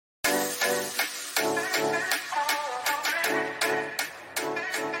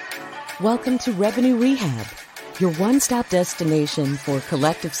Welcome to Revenue Rehab, your one-stop destination for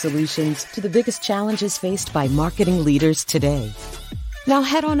collective solutions to the biggest challenges faced by marketing leaders today. Now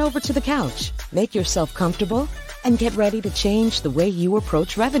head on over to the couch, make yourself comfortable, and get ready to change the way you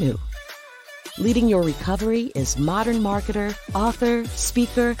approach revenue. Leading your recovery is modern marketer, author,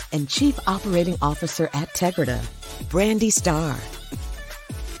 speaker, and chief operating officer at Tegrita, Brandy Starr.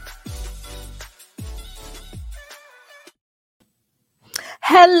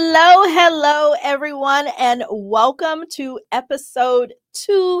 Hello, everyone, and welcome to episode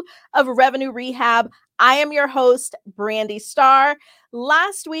 2 of Revenue Rehab. I am your host, Brandy Starr.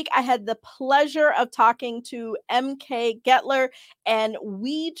 Last week, I had the pleasure of talking to MK Gettler, and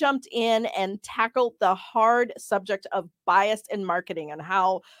we jumped in and tackled the hard subject of bias in marketing and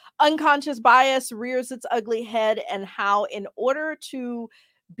how unconscious bias rears its ugly head, and how in order to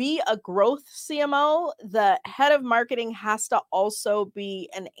be a growth CMO, the head of marketing has to also be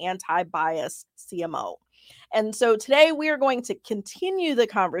an anti-bias CMO. And so today we are going to continue the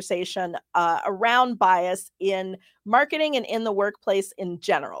conversation around bias in marketing and in the workplace in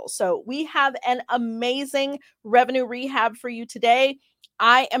general. So we have an amazing Revenue Rehab for you today.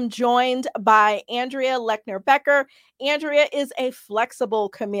 I am joined by Andrea Lechner-Becker. Andrea is a flexible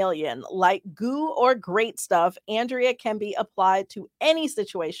chameleon. Like goo or great stuff, Andrea can be applied to any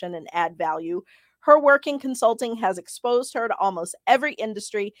situation and add value. Her work in consulting has exposed her to almost every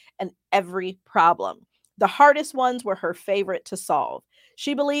industry and every problem. The hardest ones were her favorite to solve.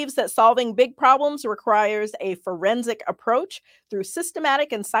 She believes that solving big problems requires a forensic approach. Through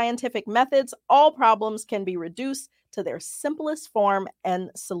systematic and scientific methods, all problems can be reduced to their simplest form and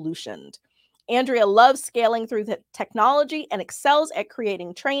solutioned. Andrea loves scaling through the technology and excels at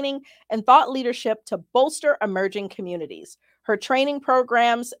creating training and thought leadership to bolster emerging communities. Her training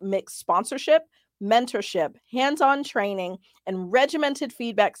programs mix sponsorship, mentorship, hands-on training, and regimented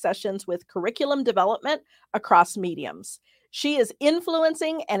feedback sessions with curriculum development across mediums. She is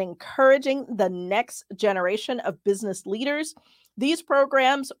influencing and encouraging the next generation of business leaders. These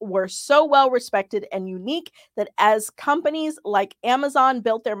programs were so well respected and unique that as companies like Amazon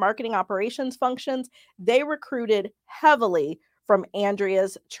built their marketing operations functions, they recruited heavily from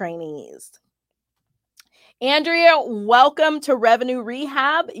Andrea's trainees. Andrea, welcome to Revenue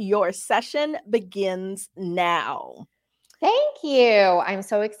Rehab. Your session begins now. Thank you. I'm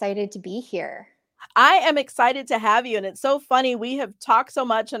so excited to be here. I am excited to have you. And it's so funny. We have talked so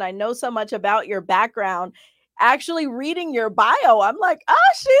much and I know so much about your background. Actually reading your bio, I'm like,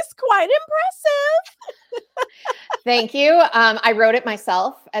 oh, she's quite impressive. Thank you. I wrote it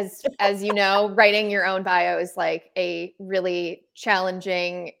myself. As you know, writing your own bio is like a really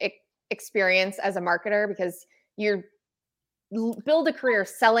challenging experience as a marketer, because you build a career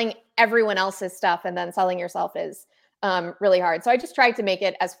selling everyone else's stuff, and then selling yourself is really hard. So I just tried to make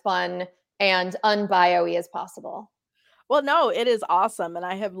it as fun and unbio-y as possible. Well, no, it is awesome. And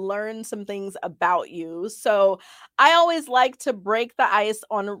I have learned some things about you. So I always like to break the ice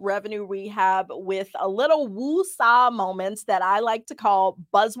on Revenue Rehab with a little woo-saw moments that I like to call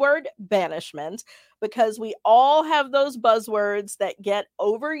buzzword banishment, because we all have those buzzwords that get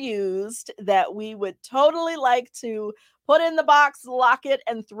overused that we would totally like to put in the box, lock it,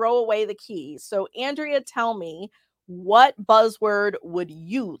 and throw away the key. So Andrea, tell me, what buzzword would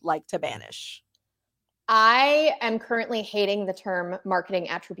you like to banish? I am currently hating the term marketing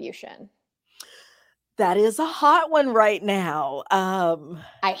attribution. That is a hot one right now.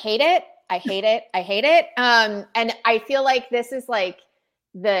 I hate it. And I feel like this is like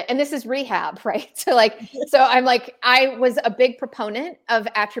and this is rehab, right? So I was a big proponent of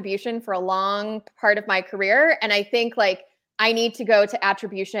attribution for a long part of my career. And I think like I need to go to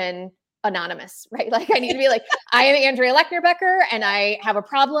attribution anonymous, right? Like I need to be like, I am Andrea Lechner-Becker and I have a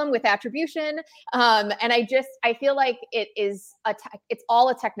problem with attribution. And I feel like it's all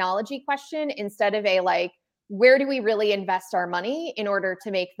a technology question instead of a like, where do we really invest our money in order to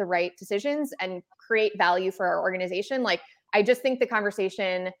make the right decisions and create value for our organization? Like, I just think the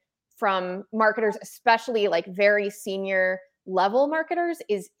conversation from marketers, especially like very senior level marketers,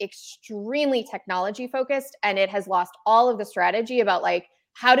 is extremely technology focused. And it has lost all of the strategy about like,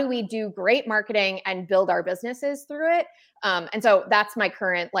 how do we do great marketing and build our businesses through it? And so that's my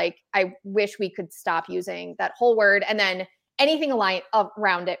current, like, I wish we could stop using that whole word and then anything aligned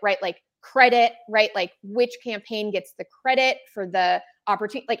around it, right? Like credit, right? Like which campaign gets the credit for the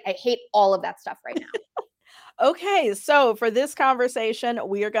opportunity. Like I hate all of that stuff right now. Okay, so for this conversation,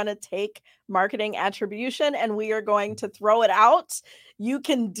 we are going to take marketing attribution and we are going to throw it out. You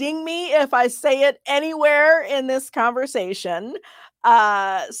can ding me if I say it anywhere in this conversation.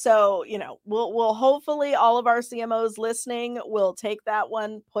 So, we'll hopefully all of our CMOs listening will take that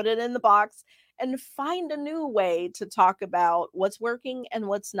one, put it in the box, and find a new way to talk about what's working and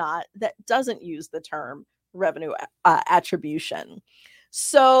what's not that doesn't use the term revenue attribution.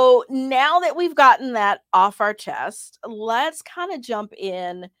 So now that we've gotten that off our chest, let's kind of jump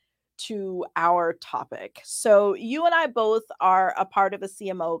in to our topic. So you and I both are a part of a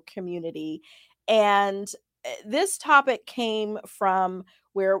CMO community, and this topic came from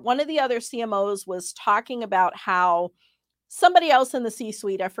where one of the other CMOs was talking about how somebody else in the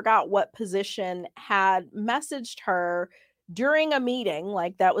C-suite, I forgot what position, had messaged her during a meeting,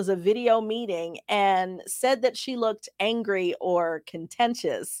 like that was a video meeting, and said that she looked angry or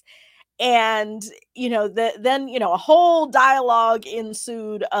contentious. And then a whole dialogue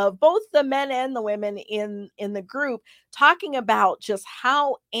ensued of both the men and the women in the group talking about just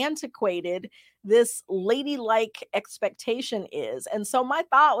how antiquated this ladylike expectation is. And so my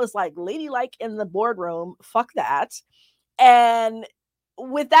thought was like, ladylike in the boardroom, fuck that. And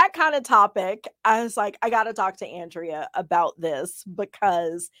with that kind of topic, I was like, I got to talk to Andrea about this,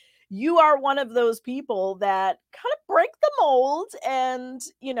 because you are one of those people that kind of break the mold. And,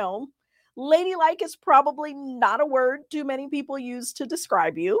 ladylike is probably not a word too many people use to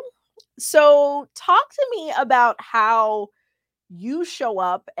describe you. So talk to me about how you show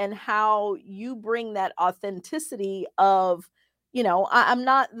up and how you bring that authenticity of, I'm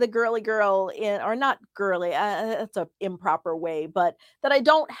not the girly girl or not girly, that's an improper way, but that I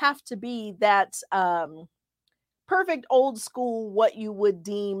don't have to be that perfect old school, what you would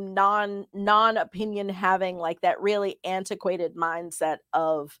deem non-opinion having, like that really antiquated mindset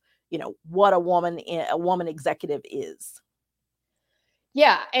of, what a woman executive is.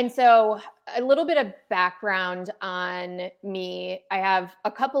 Yeah. And so a little bit of background on me. I have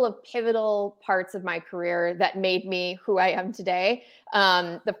a couple of pivotal parts of my career that made me who I am today.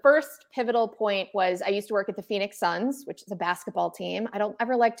 The first pivotal point was I used to work at the Phoenix Suns, which is a basketball team. I don't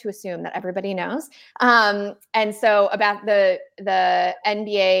ever like to assume that everybody knows. And so about the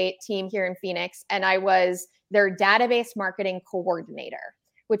NBA team here in Phoenix, and I was their database marketing coordinator,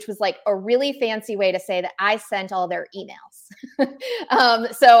 which was like a really fancy way to say that I sent all their emails.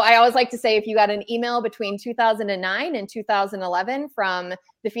 So I always like to say, if you got an email between 2009 and 2011 from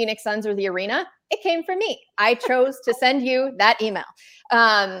the Phoenix Suns or the arena, it came from me. I chose to send you that email.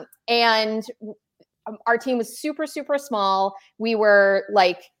 And our team was super, super small. We were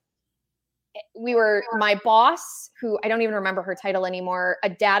my boss, who I don't even remember her title anymore, a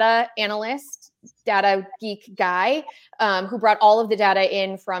data analyst, data geek guy, who brought all of the data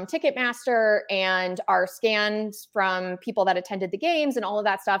in from Ticketmaster and our scans from people that attended the games and all of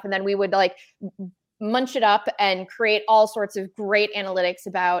that stuff. And then we would munch it up and create all sorts of great analytics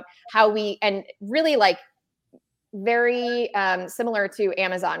about how and really very similar to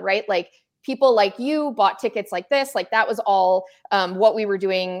Amazon, right? Like people like you bought tickets like this, like that was all what we were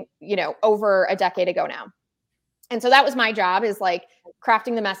doing, over a decade ago now. And so that was my job, is like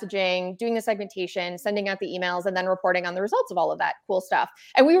crafting the messaging, doing the segmentation, sending out the emails, and then reporting on the results of all of that cool stuff.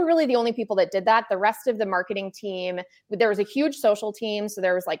 And we were really the only people that did that. The rest of the marketing team, there was a huge social team. So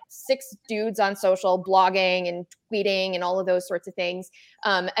there was like 6 dudes on social blogging and tweeting and all of those sorts of things.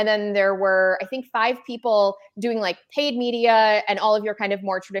 And then there were, I think, 5 people doing like paid media and all of your kind of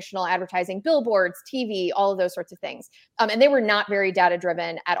more traditional advertising, billboards, TV, all of those sorts of things. And they were not very data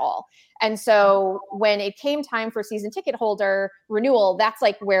driven at all. And so when it came time for season ticket holder renewal, that's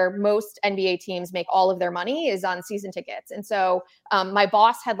like where most NBA teams make all of their money, is on season tickets. And so my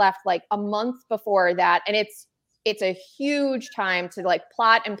boss had left like a month before that. And it's a huge time to like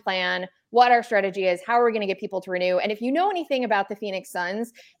plot and plan what our strategy is, how are we going to get people to renew. And if you know anything about the Phoenix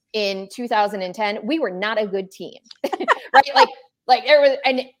Suns in 2010, we were not a good team, right? Like there was,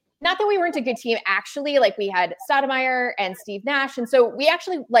 and not that we weren't a good team, actually, like we had Stoudemire and Steve Nash. And so we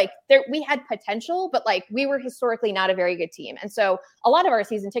actually we had potential, but like we were historically not a very good team. And so a lot of our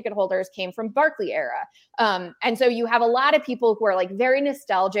season ticket holders came from Barkley era. And so you have a lot of people who are like very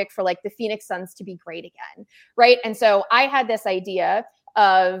nostalgic for like the Phoenix Suns to be great again. Right. And so I had this idea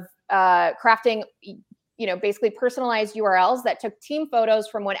of crafting, basically personalized URLs that took team photos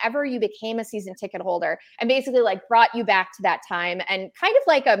from whenever you became a season ticket holder and basically like brought you back to that time, and kind of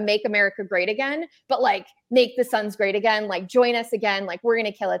like a Make America Great Again, but like make the Suns great again, like join us again, like we're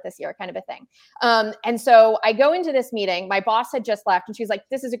going to kill it this year kind of a thing. And so I go into this meeting, my boss had just left and she's like,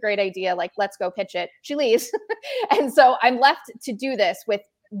 this is a great idea. Like, let's go pitch it. She leaves. And so I'm left to do this with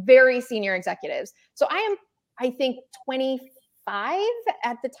very senior executives. So I am, I think, 25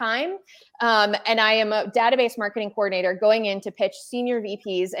 at the time. And I am a database marketing coordinator going in to pitch senior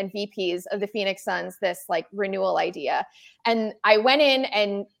VPs and VPs of the Phoenix Suns this like renewal idea. And I went in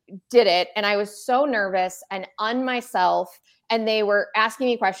and did it. And I was so nervous and on myself. And they were asking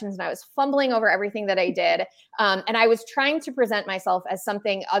me questions and I was fumbling over everything that I did. And I was trying to present myself as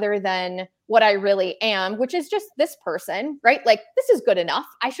something other than what I really am, which is just this person, right? Like, this is good enough.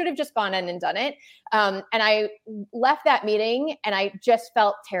 I should have just gone in and done it. And I left that meeting and I just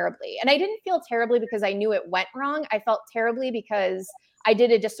felt terribly. And I didn't feel terribly because I knew it went wrong. I felt terribly because I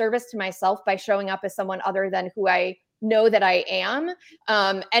did a disservice to myself by showing up as someone other than who I know that I am.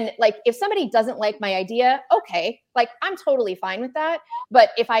 And like, if somebody doesn't like my idea, okay, like I'm totally fine with that. But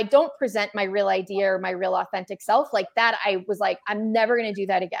if I don't present my real idea or my real authentic self like that, I was like, I'm never going to do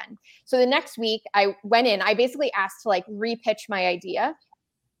that again. So the next week I went in, I basically asked to like repitch my idea.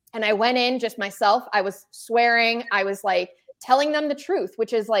 And I went in just myself. I was swearing. I was like telling them the truth,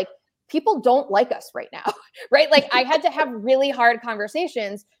 which is like, people don't like us right now, right? Like I had to have really hard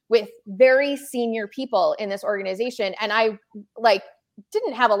conversations with very senior people in this organization. And I like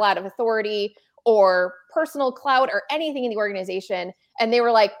didn't have a lot of authority or personal clout or anything in the organization. And they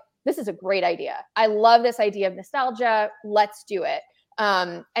were like, this is a great idea. I love this idea of nostalgia. Let's do it.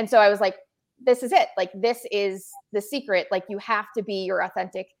 And so I was like, this is it. Like, this is the secret. Like, you have to be your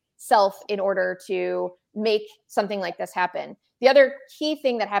authentic self in order to make something like this happen. The other key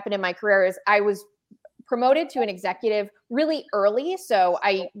thing that happened in my career is I was promoted to an executive really early. So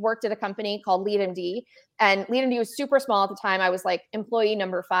I worked at a company called LeadMD, and LeadMD was super small at the time. I was like employee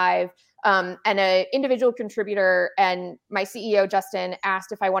number 5, and an individual contributor. And my CEO, Justin,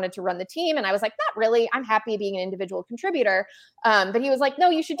 asked if I wanted to run the team. And I was like, not really. I'm happy being an individual contributor. But he was like,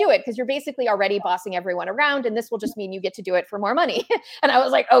 no, you should do it because you're basically already bossing everyone around. And this will just mean you get to do it for more money. And I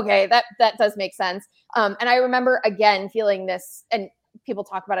was like, okay, that does make sense. And I remember again feeling this, and people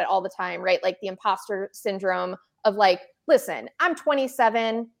talk about it all the time, right? Like the imposter syndrome of like, listen, I'm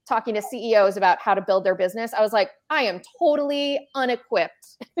 27 talking to CEOs about how to build their business. I was like, I am totally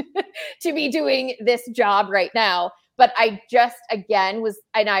unequipped to be doing this job right now. But I just, again,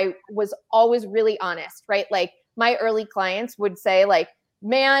 I was always really honest, right? Like my early clients would say like,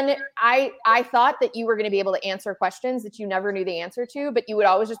 man, I thought that you were going to be able to answer questions that you never knew the answer to, but you would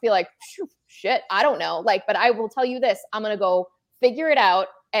always just be like, shit, I don't know. Like, but I will tell you this, I'm going to go figure it out.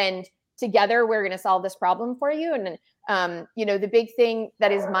 And together we're going to solve this problem for you. And the big thing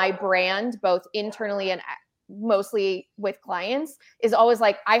that is my brand, both internally and mostly with clients, is always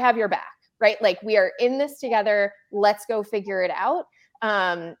like, I have your back, right? Like, we are in this together. Let's go figure it out.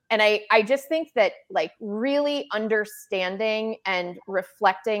 And I just think that like really understanding and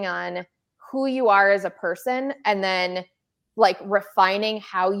reflecting on who you are as a person, and then like refining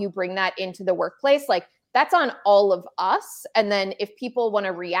how you bring that into the workplace, like that's on all of us. And then if people want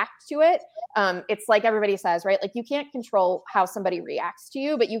to react to it, it's like everybody says, right? Like you can't control how somebody reacts to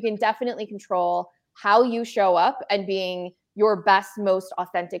you, but you can definitely control how you show up and being your best, most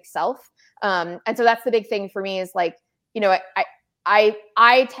authentic self. And so that's the big thing for me is like,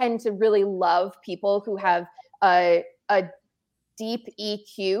 I tend to really love people who have a deep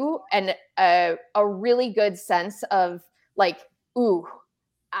EQ and a really good sense of like, ooh,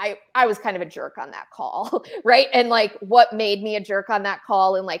 I was kind of a jerk on that call, right? And like what made me a jerk on that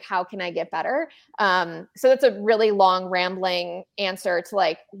call and like, how can I get better? So that's a really long rambling answer to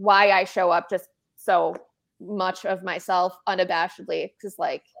like why I show up just so much of myself unabashedly. Cause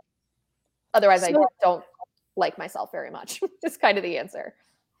like, otherwise I don't like myself very much. It's kind of the answer.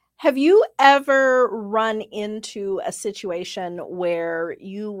 Have you ever run into a situation where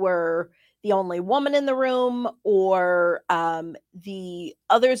you were the only woman in the room, or the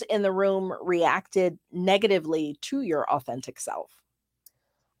others in the room reacted negatively to your authentic self?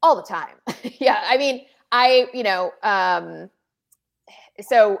 All the time. Yeah. I mean,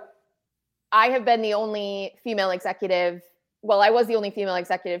 so I have been the only female executive. Well, I was the only female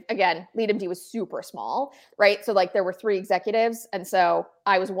executive. Again, LeadMD was super small, right? So like there were 3 executives. And so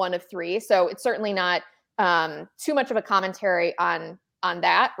I was one of 3. So it's certainly not too much of a commentary on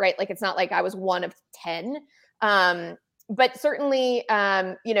that, right? Like, it's not like I was one of 10. But certainly,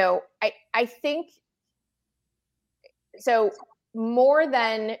 I think so more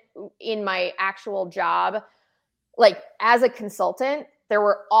than in my actual job, like as a consultant, there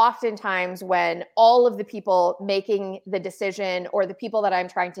were often times when all of the people making the decision or the people that I'm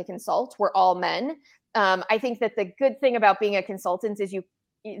trying to consult were all men. I think that the good thing about being a consultant is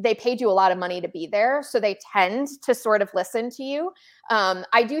they paid you a lot of money to be there. So they tend to sort of listen to you.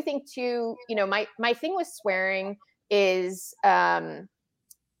 I do think too, my thing with swearing is,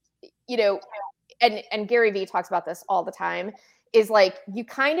 and Gary Vee talks about this all the time, is like, you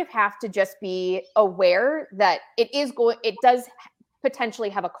kind of have to just be aware that it does potentially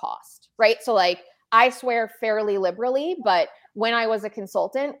have a cost, right? So like, I swear fairly liberally, but when I was a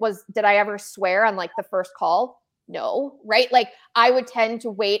consultant, did I ever swear on like the first call? No, right? Like, I would tend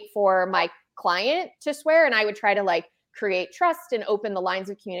to wait for my client to swear, and I would try to like create trust and open the lines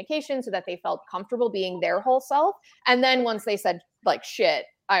of communication so that they felt comfortable being their whole self. And then once they said like shit,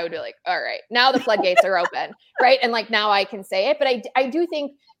 I would be like, all right, now the floodgates are open, right? And like, now I can say it. But I do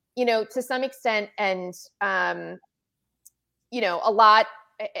think, to some extent, and a lot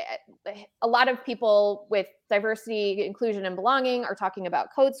of people with diversity, inclusion, and belonging are talking about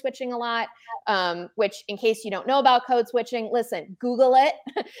code switching a lot, which, in case you don't know about code switching, listen, Google it.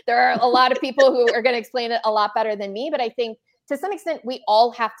 There are a lot of people who are going to explain it a lot better than me, but I think to some extent we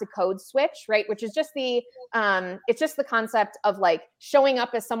all have to code switch, right? Which is just it's just the concept of like showing up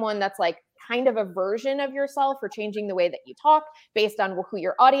as someone that's like kind of a version of yourself, or changing the way that you talk based on who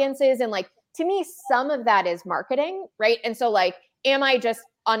your audience is. And like, to me, some of that is marketing, right? And so like, am I just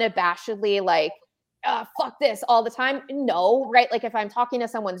unabashedly like, fuck this all the time? No, right? Like, if I'm talking to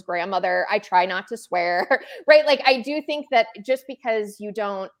someone's grandmother, I try not to swear, right? Like, I do think that just because you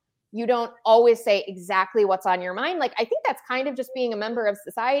don't always say exactly what's on your mind, like, I think that's kind of just being a member of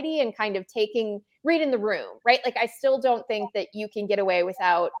society and kind of reading the room, right? Like, I still don't think that you can get away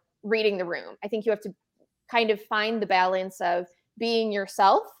without reading the room. I think you have to kind of find the balance of being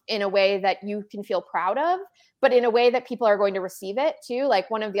yourself in a way that you can feel proud of, but in a way that people are going to receive it too. Like,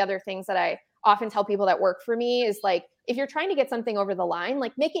 one of the other things that I often tell people that work for me is like, if you're trying to get something over the line,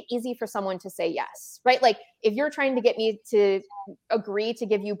 like, make it easy for someone to say yes, right? Like, if you're trying to get me to agree to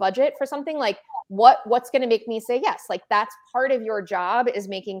give you budget for something, like, what's going to make me say yes? Like, that's part of your job, is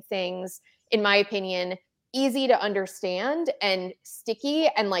making things, in my opinion, easy to understand and sticky.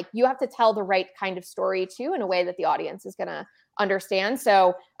 And like, you have to tell the right kind of story too, in a way that the audience is going to understand.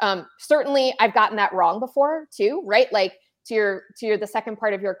 So certainly I've gotten that wrong before too, right? Like, to the second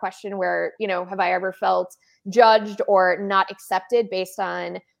part of your question, where, have I ever felt judged or not accepted based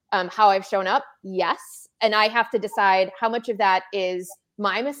on how I've shown up? Yes. And I have to decide how much of that is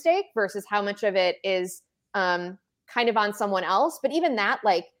my mistake versus how much of it is kind of on someone else. But even that,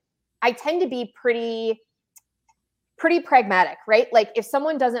 like, I tend to be pretty pragmatic, right? Like, if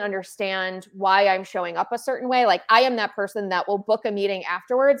someone doesn't understand why I'm showing up a certain way, like, I am that person that will book a meeting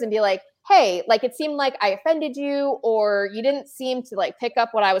afterwards and be like, hey, like, it seemed like I offended you, or you didn't seem to like pick up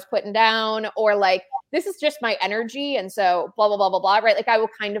what I was putting down, or like, this is just my energy. And so blah, blah, blah, blah, blah, right? Like, I will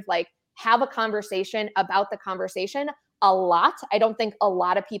kind of like have a conversation about the conversation a lot. I don't think a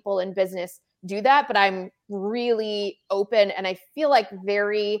lot of people in business do that, but I'm really open, and I feel like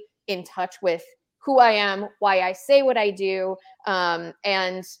very in touch with who I am, why I say what I do,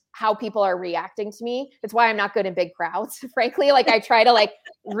 and how people are reacting to me. It's why I'm not good in big crowds, frankly. Like, I try to like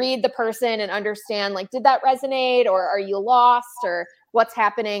read the person and understand, like, did that resonate, or are you lost, or what's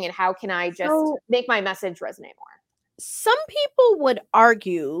happening, and how can I just make my message resonate more? Some people would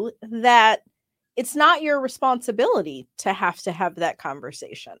argue that it's not your responsibility to have that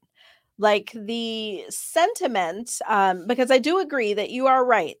conversation. Like, the sentiment, because I do agree that you are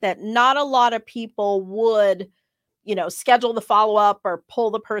right, that not a lot of people would, schedule the follow-up or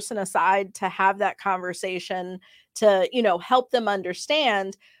pull the person aside to have that conversation to, help them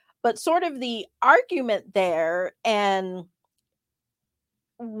understand. But sort of the argument there, and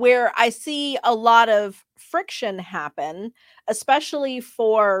where I see a lot of friction happen, especially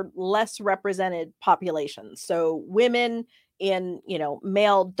for less represented populations. So women in,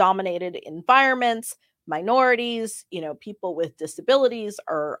 male dominated environments, minorities, people with disabilities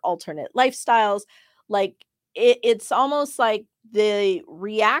or alternate lifestyles. Like, it's almost like the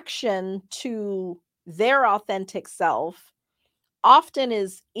reaction to their authentic self often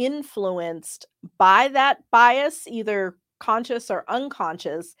is influenced by that bias, either conscious or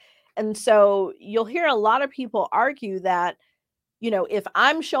unconscious. And so you'll hear a lot of people argue that, if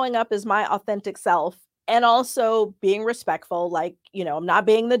I'm showing up as my authentic self and also being respectful, like, I'm not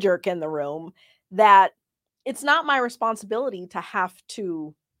being the jerk in the room, that it's not my responsibility to have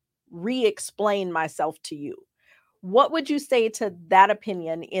to re-explain myself to you. What would you say to that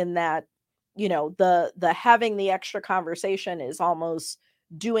opinion, in that, the having the extra conversation is almost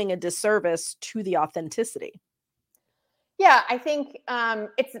doing a disservice to the authenticity? Yeah, I think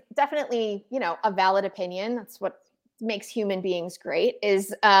it's definitely, a valid opinion. That's what makes human beings great,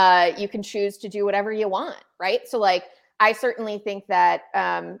 is you can choose to do whatever you want, right? So like, I certainly think that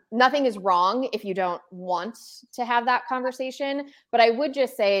nothing is wrong if you don't want to have that conversation. But I would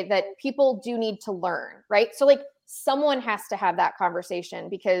just say that people do need to learn, right? So like, someone has to have that conversation,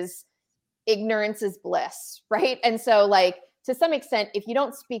 because ignorance is bliss, right? And so like, to some extent, if you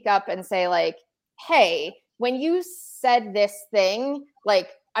don't speak up and say like, hey, when you said this thing, like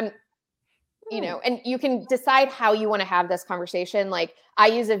I'm, and you can decide how you want to have this conversation. Like I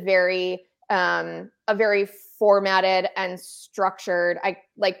use a very formatted and structured,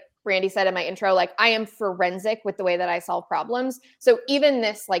 like Brandy said in my intro, like I am forensic with the way that I solve problems. So even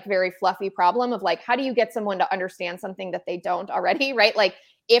this like very fluffy problem of like, how do you get someone to understand something that they don't already, right? Like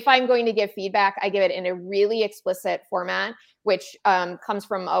if I'm going to give feedback, I give it in a really explicit format, which comes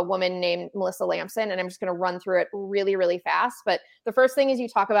from a woman named Melissa Lampson. And I'm just going to run through it really, really fast. But the first thing is you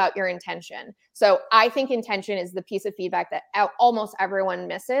talk about your intention. So I think intention is the piece of feedback that almost everyone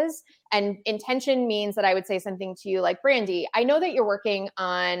misses. And intention means that I would say something to you like, Brandy, I know that you're working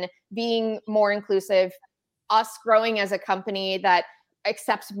on being more inclusive. Us growing as a company that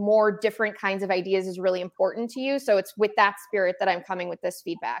accepts more different kinds of ideas is really important to you. So it's with that spirit that I'm coming with this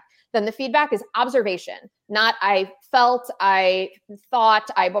feedback. Then the feedback is observation, not I felt, I thought,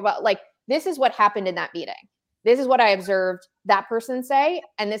 like this is what happened in that meeting. This is what I observed that person say,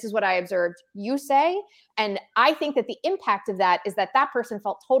 and this is what I observed you say. And I think that the impact of that is that that person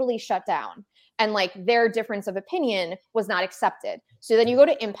felt totally shut down and like their difference of opinion was not accepted. So then you go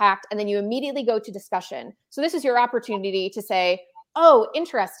to impact and then you immediately go to discussion. So this is your opportunity to say, oh,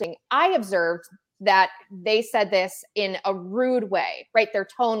 interesting. I observed that they said this in a rude way, right? Their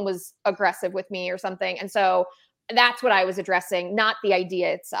tone was aggressive with me or something. And so that's what I was addressing, not the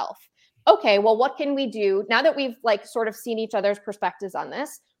idea itself. Okay, well, what can we do now that we've like sort of seen each other's perspectives on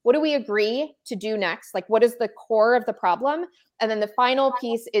this? What do we agree to do next? Like, what is the core of the problem? And then the final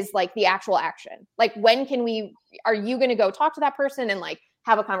piece is like the actual action. Like, when can are you going to go talk to that person and like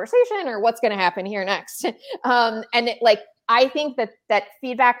have a conversation, or what's going to happen here next? I think that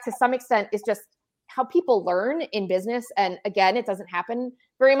feedback to some extent is just how people learn in business. And again, it doesn't happen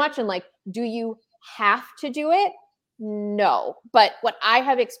very much. And like, do you have to do it? No. But what I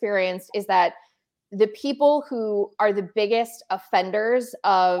have experienced is that the people who are the biggest offenders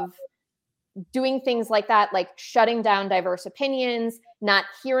of doing things like that, like shutting down diverse opinions, not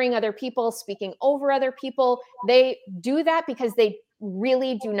hearing other people, speaking over other people, they do that because they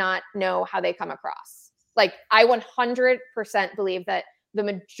really do not know how they come across. Like I 100% believe that the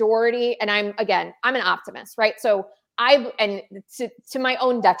majority, and I'm an optimist, right? So to my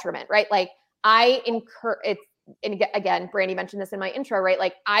own detriment, right? Like I encourage, and again, Brandy mentioned this in my intro, right?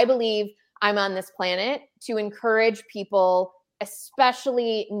 Like I believe I'm on this planet to encourage people,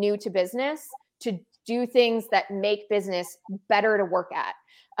 especially new to business, to do things that make business better to work at.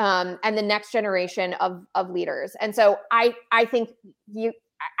 And the next generation of leaders. And so I think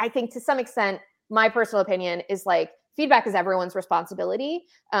to some extent, my personal opinion is like feedback is everyone's responsibility.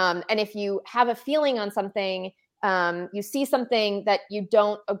 And if you have a feeling on something, you see something that you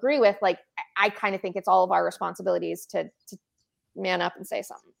don't agree with, like I kind of think it's all of our responsibilities to man up and say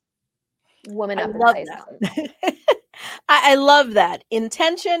something. Woman up and say something. I love that.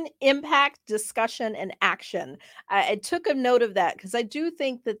 Intention, impact, discussion, and action. I took a note of that because I do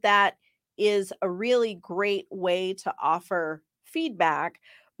think that is a really great way to offer feedback.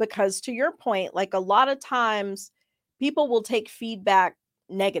 Because to your point, like a lot of times people will take feedback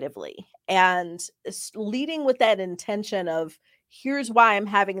negatively, and leading with that intention of here's why I'm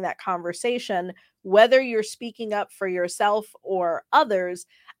having that conversation, whether you're speaking up for yourself or others,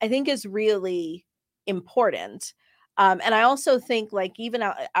 I think is really important. And I also think like even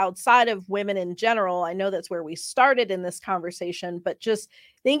outside of women in general, I know that's where we started in this conversation, but just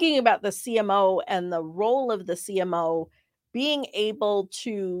thinking about the CMO and the role of the CMO being able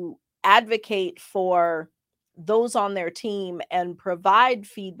to advocate for those on their team and provide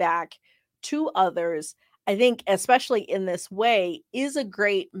feedback to others, I think, especially in this way, is a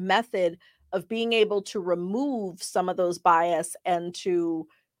great method of being able to remove some of those bias and to,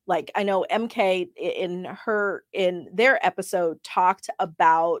 like, I know MK in their episode talked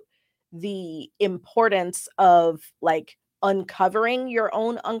about the importance of like uncovering your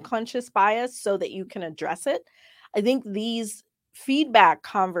own unconscious bias so that you can address it. I think these feedback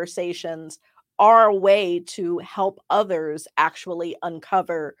conversations are a way to help others actually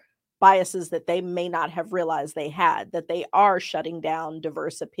uncover biases that they may not have realized they had, that they are shutting down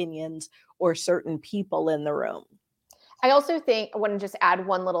diverse opinions or certain people in the room. I also think I want to just add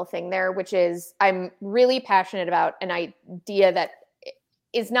one little thing there, which is I'm really passionate about an idea that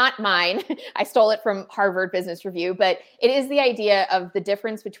is not mine. I stole it from Harvard Business Review, but it is the idea of the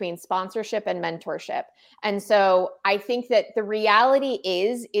difference between sponsorship and mentorship. And so I think that the reality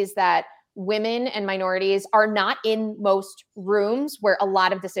is that women and minorities are not in most rooms where a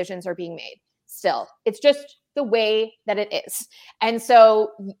lot of decisions are being made. Still, it's just the way that it is. And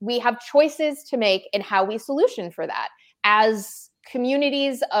so we have choices to make in how we solution for that as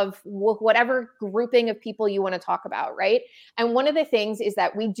communities of whatever grouping of people you want to talk about, right? And one of the things is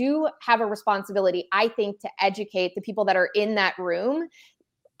that we do have a responsibility, I think, to educate the people that are in that room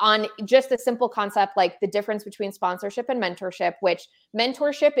on just a simple concept like the difference between sponsorship and mentorship, which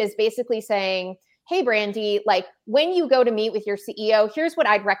mentorship is basically saying, hey, Brandy, like when you go to meet with your CEO, here's what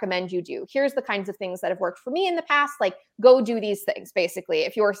I'd recommend you do. Here's the kinds of things that have worked for me in the past. Like, go do these things, basically.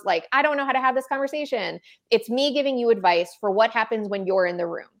 If you're like, I don't know how to have this conversation, it's me giving you advice for what happens when you're in the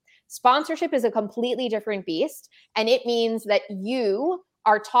room. Sponsorship is a completely different beast. And it means that you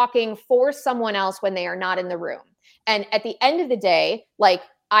are talking for someone else when they are not in the room. And at the end of the day, like,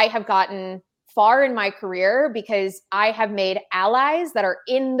 I have gotten far in my career because I have made allies that are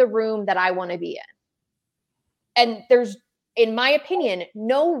in the room that I want to be in. And there's, in my opinion,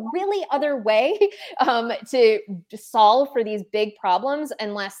 no really other way to solve for these big problems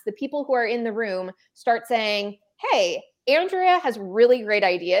unless the people who are in the room start saying, hey, Andrea has really great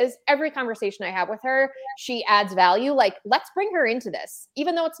ideas. Every conversation I have with her, she adds value. Like, let's bring her into this.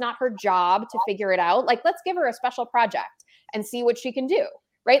 Even though it's not her job to figure it out, like, let's give her a special project and see what she can do.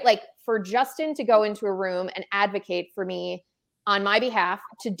 Right? Like, for Justin to go into a room and advocate for me on my behalf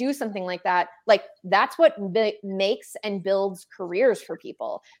to do something like that, like, that's what makes and builds careers for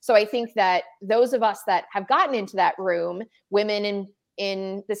people. So I think that those of us that have gotten into that room, women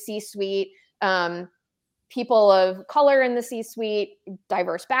in the C-suite, people of color in the C-suite,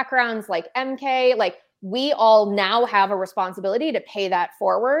 diverse backgrounds like MK, like, we all now have a responsibility to pay that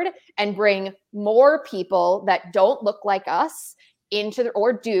forward and bring more people that don't look like us into the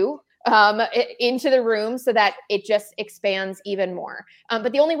room so that it just expands even more.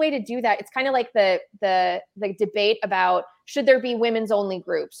 But the only way to do that, it's kind of like the debate about should there be women's only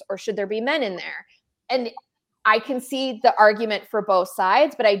groups or should there be men in there? And I can see the argument for both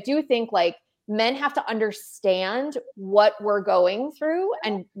sides, but I do think like men have to understand what we're going through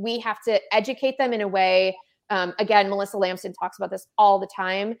and we have to educate them in a way. Again, Melissa Lamson talks about this all the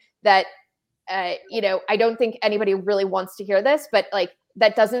time that I don't think anybody really wants to hear this, but like,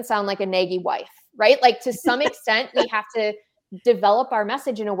 that doesn't sound like a naggy wife, right? Like, to some extent, we have to develop our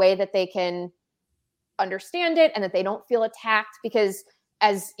message in a way that they can understand it and that they don't feel attacked because,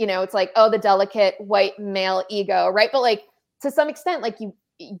 as you know, it's like, oh, the delicate white male ego, right? But like, to some extent, like, do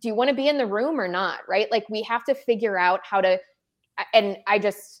you want to be in the room or not, right? Like, we have to figure out how to, and I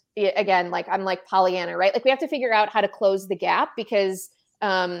just, again, like, I'm like Pollyanna, right? Like, we have to figure out how to close the gap because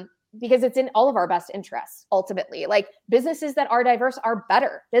it's in all of our best interests, ultimately. Like, businesses that are diverse are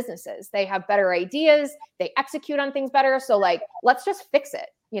better businesses. They have better ideas. They execute on things better. So like, let's just fix it,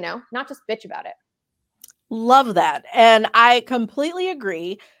 not just bitch about it. Love that. And I completely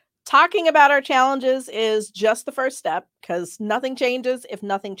agree. Talking about our challenges is just the first step because nothing changes if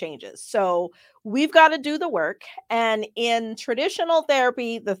nothing changes. So we've got to do the work. And in traditional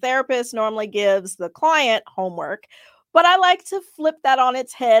therapy, the therapist normally gives the client homework. But I like to flip that on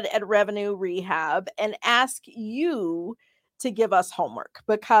its head at Revenue Rehab and ask you to give us homework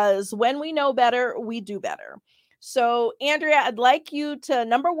because when we know better, we do better. So, Andrea, I'd like you to,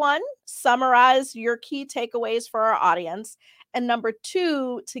 number one, summarize your key takeaways for our audience. And number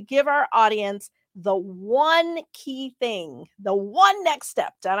two, to give our audience the one key thing, the one next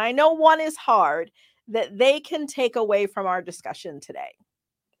step, and I know one is hard, that they can take away from our discussion today.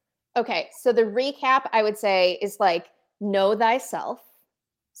 Okay, so the recap, I would say, is like, know thyself,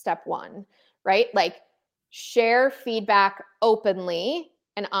 step one, right? Like, share feedback openly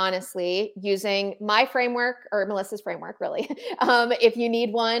and honestly using my framework or Melissa's framework, really. If you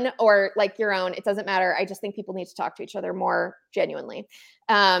need one or like your own, it doesn't matter. I just think people need to talk to each other more genuinely.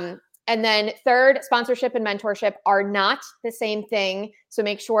 And then third, sponsorship and mentorship are not the same thing. So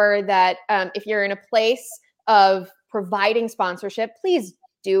make sure that if you're in a place of providing sponsorship, please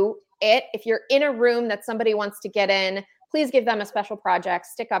do it. If you're in a room that somebody wants to get in, please give them a special project,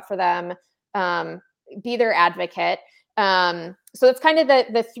 stick up for them, be their advocate. So that's kind of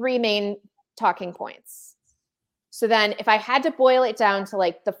the three main talking points. So then if I had to boil it down to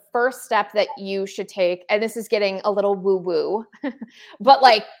like the first step that you should take, and this is getting a little woo-woo, but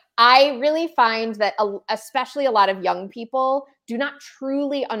like, I really find that especially a lot of young people do not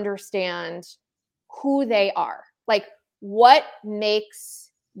truly understand who they are. Like, what makes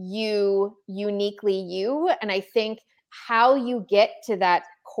you uniquely you? And I think how you get to that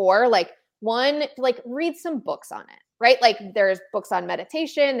core, like, one, like, read some books on it, right? Like, there's books on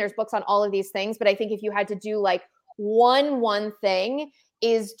meditation, there's books on all of these things. But I think if you had to do like one thing,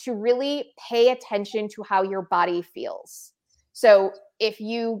 is to really pay attention to how your body feels. So if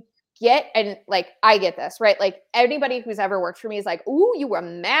you and like, I get this, right? Like anybody who's ever worked for me is like, ooh, you were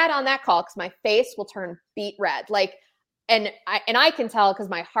mad on that call because my face will turn beet red. Like, and I can tell because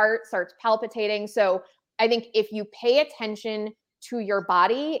my heart starts palpitating. So I think if you pay attention to your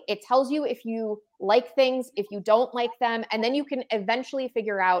body, it tells you if you like things, if you don't like them, and then you can eventually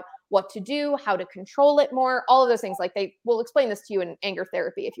figure out what to do, how to control it more, all of those things. Like they will explain this to you in anger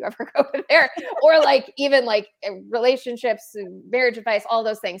therapy if you ever go there, or like even like relationships, marriage advice, all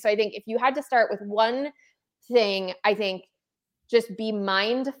those things. So I think if you had to start with one thing, I think just be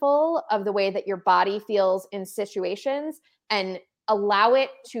mindful of the way that your body feels in situations and allow it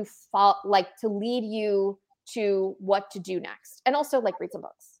to fall, like to lead you to what to do next. And also like read some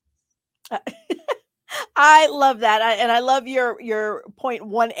books. I love that. And I love your point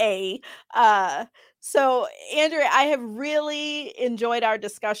 1A. So Andrea, I have really enjoyed our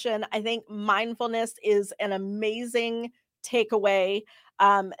discussion. I think mindfulness is an amazing takeaway.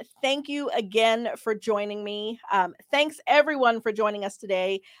 Thank you again for joining me. Thanks everyone for joining us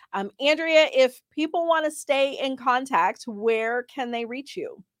today. Andrea, if people want to stay in contact, where can they reach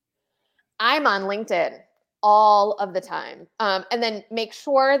you? I'm on LinkedIn all of the time. And then make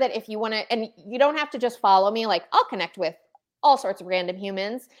sure that if you want to, and you don't have to just follow me, like I'll connect with all sorts of random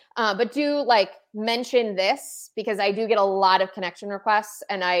humans, but do like mention this because I do get a lot of connection requests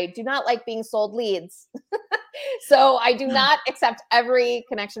and I do not like being sold leads. So I do not accept every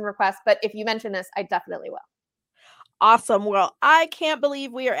connection request, but if you mention this, I definitely will. Awesome. Well, I can't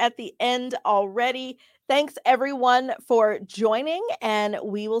believe we are at the end already. Thanks everyone for joining and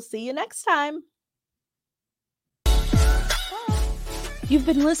we will see you next time. You've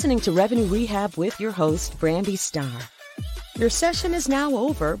been listening to Revenue Rehab with your host, Brandy Starr. Your session is now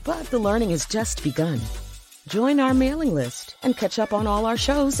over, but the learning has just begun. Join our mailing list and catch up on all our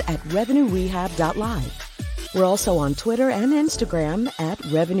shows at revenuerehab.live. We're also on Twitter and Instagram at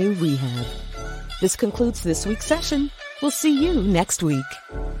Revenue Rehab. This concludes this week's session. We'll see you next week.